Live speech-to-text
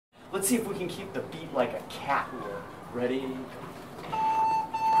Let's see if we can keep the beat like a cat will. Ready?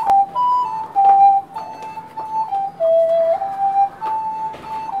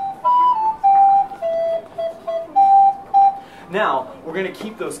 Now, we're going to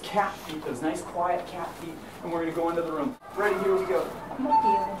keep those cat feet, those nice quiet cat feet, and we're going to go into the room. Ready? Here we go.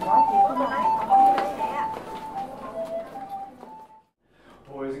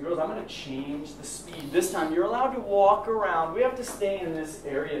 Boys and girls, I'm going to change the speed. This time, you're allowed to walk around. We have to stay in this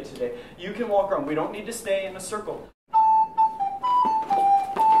area today. You can walk around. We don't need to stay in a circle.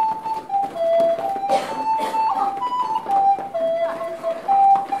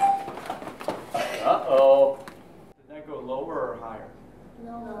 Uh-oh. Did that go lower or higher?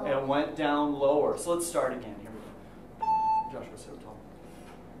 No. It went down lower. So let's start again. Here we go. Joshua, so tall.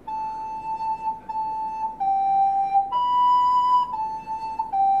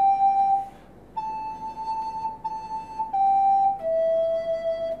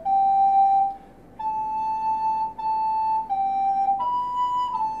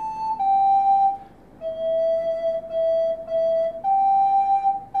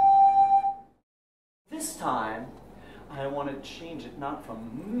 This time, I want to change it not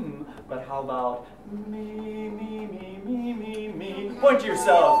from but how about me, me, me, me, me, me. Point to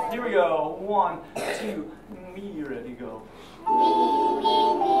yourself. Here we go. 1, 2, me. Ready, go.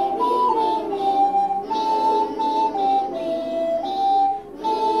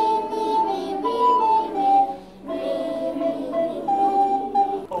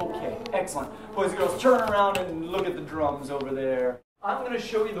 Okay, excellent. Boys and girls, turn around and look at the drums over there. I'm going to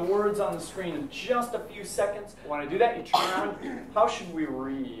show you the words on the screen in just a few seconds. When I do that, you turn around. How should we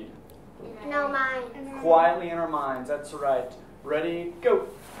read? In our minds. Quietly in our minds. That's right. Ready? Go.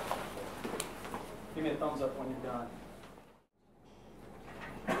 Give me a thumbs up when you're done.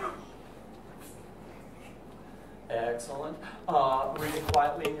 Excellent. Read it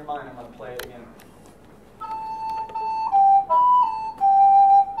quietly in your mind. I'm going to play it again.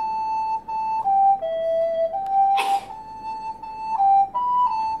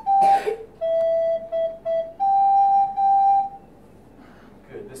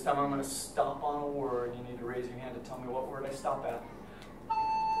 This time I'm going to stop on a word. You need to raise your hand to tell me what word I stop at.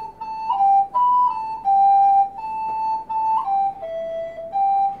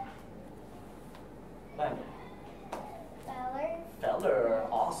 Feller. Feller.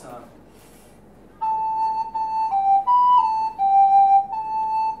 Awesome.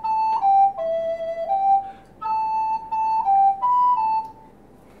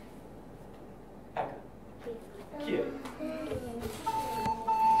 Eka. Kid.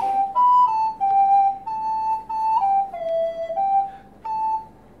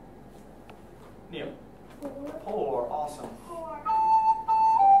 Neil. Poor. Awesome.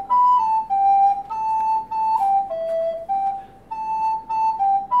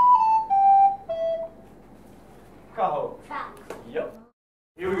 Kaho. Trap. Yep.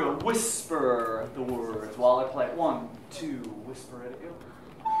 Here we go. Whisper the words while I play. 1, 2. Whisper it. Go.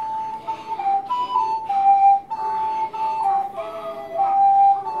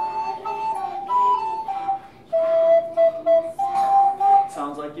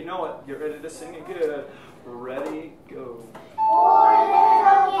 Sounds like you know it. Get ready to sing it good. Ready, go. Poor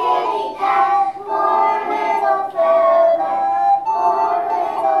little kitty cat, poor little feather, poor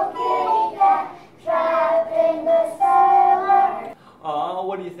little kitty cat, trapped in the cellar.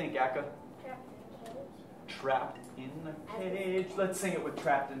 What do you think, Aka? Trapped in the cage. Let's sing it with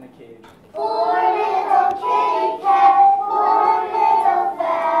Trapped in the Cage. Poor little kitty cat, poor little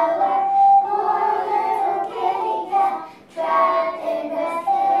feather, poor little kitty cat, trapped in the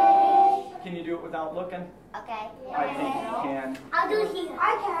cage. Can you do it without looking? Okay. I think you can. I'll do it here. I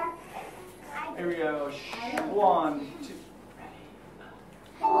can. Here we go. 1, 2.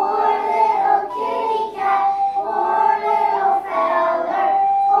 Poor little kitty cat, poor little feather,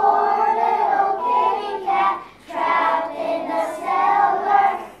 poor little kitty cat, trapped in the cellar.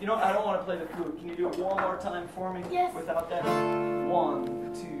 You know, I don't want to play the flute. Can you do it one more time for me? Yes. Without that?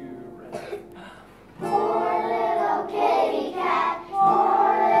 1, 2, ready. Poor little kitty cat,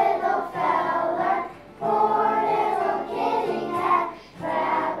 poor little feather, poor little kitty cat,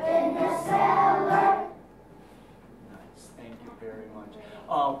 trapped in the cellar. Nice. Thank you very much.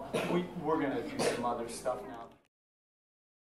 We're going to do some other stuff now.